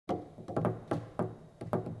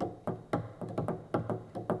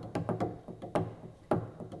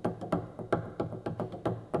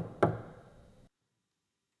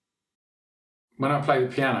When I play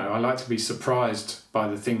the piano, I like to be surprised by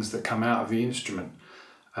the things that come out of the instrument.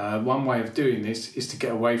 One way of doing this is to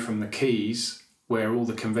get away from the keys, where all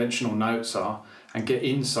the conventional notes are, and get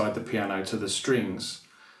inside the piano to the strings.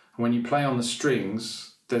 When you play on the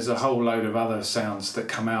strings, there's a whole load of other sounds that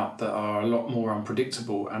come out that are a lot more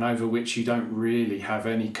unpredictable and over which you don't really have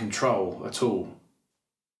any control at all.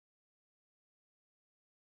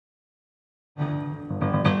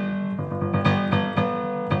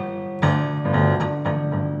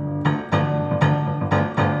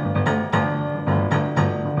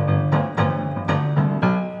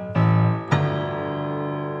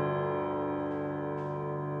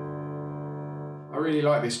 I really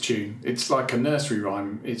like this tune. It's like a nursery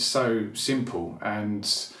rhyme. It's so simple, and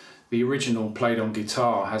the original played on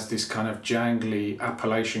guitar has this kind of jangly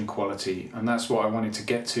appellation quality, and that's what I wanted to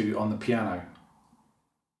get to on the piano.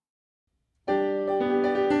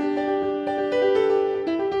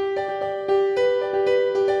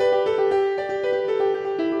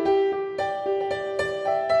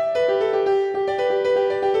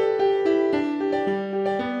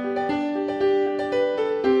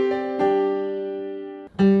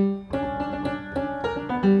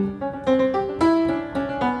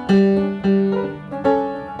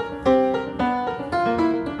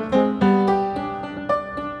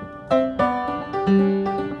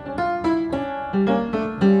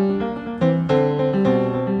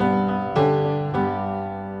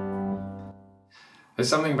 There's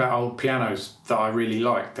something about old pianos that I really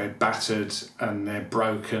like. They're battered and they're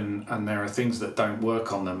broken and there are things that don't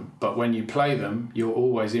work on them. But when you play them, you're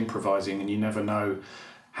always improvising and you never know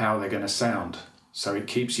how they're going to sound. So it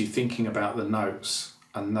keeps you thinking about the notes,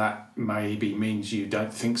 and that maybe means you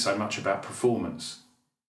don't think so much about performance.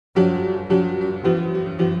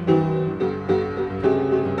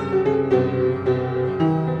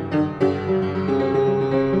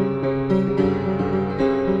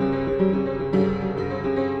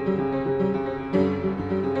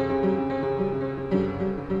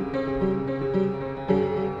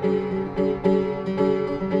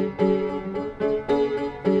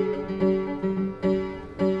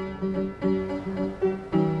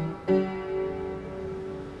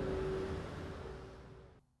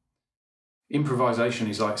 Improvisation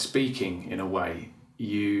is like speaking in a way.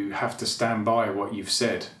 You have to stand by what you've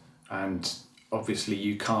said, and obviously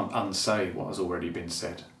you can't unsay what has already been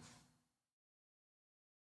said.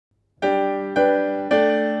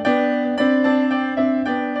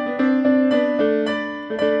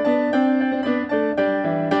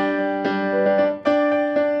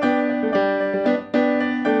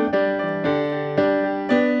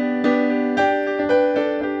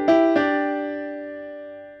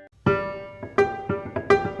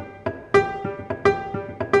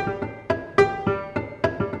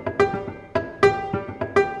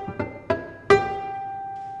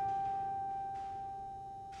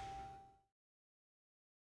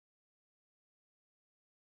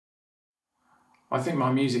 I think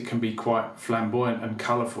my music can be quite flamboyant and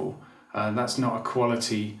colourful. That's not a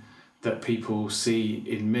quality that people see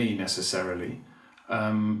in me necessarily.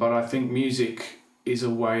 But I think music is a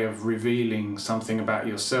way of revealing something about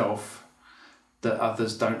yourself that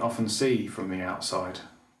others don't often see from the outside.